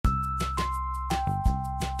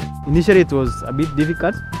Initially it was a bit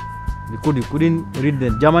difficult because we couldn't read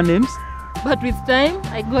the German names. But with time,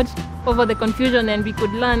 I got over the confusion and we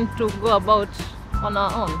could learn to go about on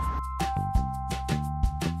our own.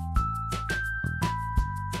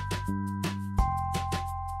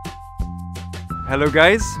 Hello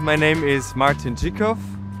guys, my name is Martin Jakob.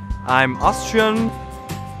 I'm Austrian.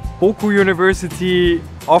 BOKU University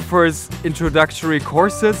offers introductory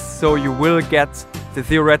courses, so you will get the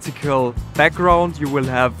theoretical background. You will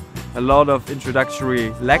have a lot of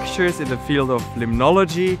introductory lectures in the field of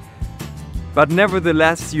limnology, but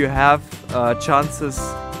nevertheless you have chances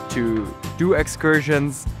to do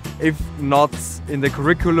excursions. If not in the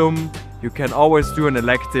curriculum, you can always do an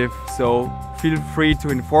elective, so feel free to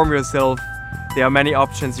inform yourself. There are many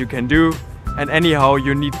options you can do, and anyhow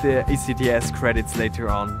you need the ECTS credits later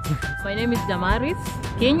on. My name is Damaris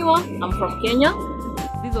Kenywa. I'm from Kenya.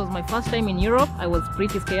 This was my first time in Europe. I was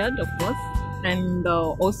pretty scared, of course, and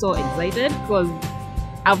also excited because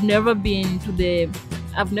I've never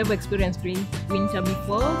experienced winter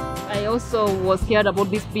before. I also was scared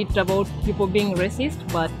about this bit about people being racist,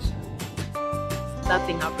 but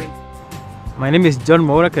nothing happened. My name is John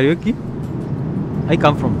Maura Karaoke. I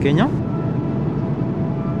come from Kenya.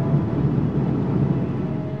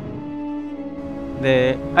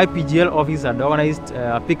 The IPGL office had organized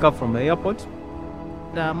a pickup from the airport.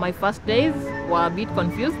 My first days were a bit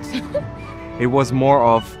confused. It was more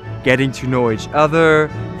of getting to know each other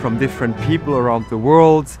from different people around the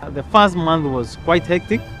world. The first month was quite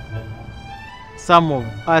hectic. Some of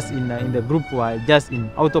us in the group were just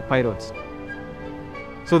in autopilot.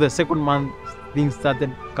 So the second month things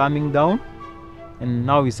started calming down, and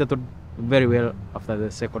now we settled very well after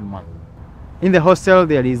the second month. In the hostel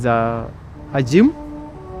there is a gym,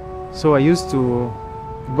 so I used to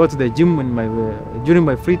go to the gym during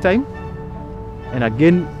my free time, and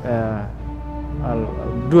again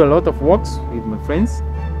I'll do a lot of walks with my friends.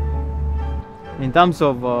 In terms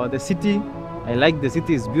of the city, I like the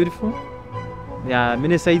city. Is beautiful. There are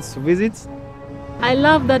many sites to visit. I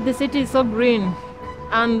love that the city is so green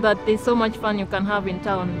and that there's so much fun you can have in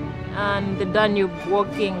town, and the Danube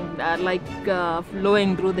walking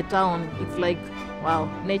flowing through the town. It's like, wow,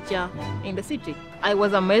 nature in the city. I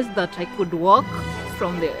was amazed that I could walk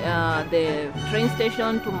from the train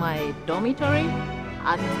station to my dormitory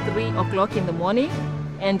at 3 o'clock in the morning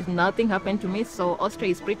and nothing happened to me, so Austria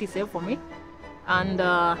is pretty safe for me. And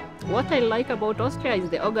what I like about Austria is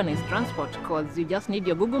the organized transport, because you just need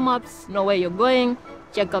your Google Maps, know where you're going,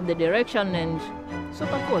 check up the direction, and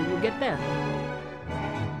super cool, you get there.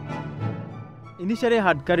 Initially I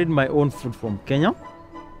had carried my own food from Kenya.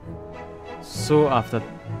 So after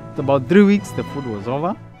about 3 weeks the food was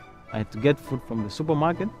over. I had to get food from the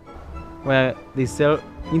supermarket where they sell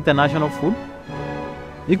international food.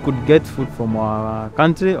 You could get food from our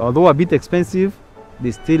country, although a bit expensive.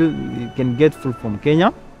 You can get food from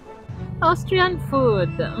Kenya. Austrian food,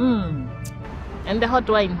 and the hot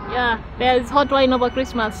wine. Yeah, there's hot wine over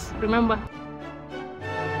Christmas, remember?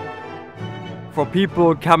 For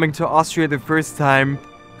people coming to Austria the first time,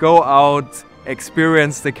 go out,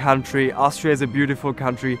 experience the country. Austria is a beautiful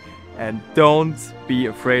country, and don't be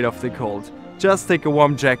afraid of the cold. Just take a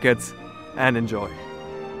warm jacket and enjoy.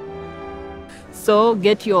 So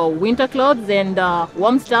get your winter clothes and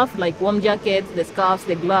warm stuff like warm jackets, the scarves,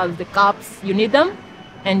 the gloves, the caps. You need them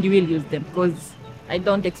and you will use them, because I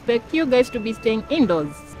don't expect you guys to be staying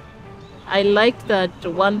indoors. I liked that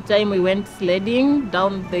one time we went sledding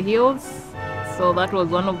down the hills, so that was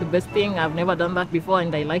one of the best things. I've never done that before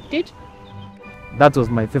and I liked it. That was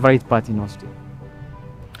my favorite part in Austria.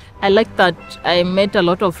 I like that I met a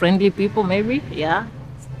lot of friendly people, maybe, yeah,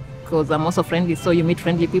 because I'm also friendly, so you meet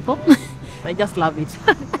friendly people. I just love it.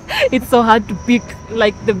 It's so hard to pick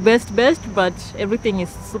like the best, but everything is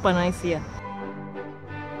super nice here.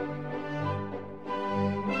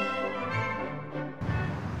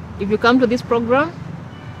 If you come to this program,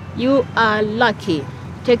 you are lucky.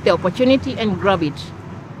 Take the opportunity and grab it.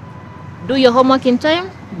 Do your homework in time,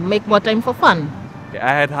 make more time for fun.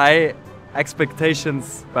 I had high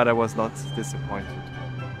expectations, but I was not disappointed.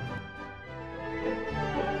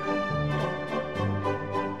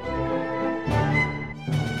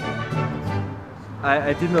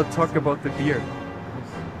 I did not talk about the beer.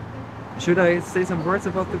 Should I say some words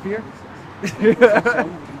about the beer?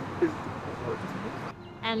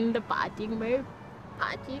 And the partying, babe.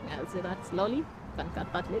 Partying, I'll say that slowly. Can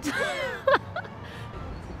cut that later.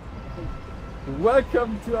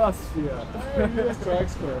 Welcome to Austria.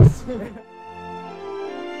 Express.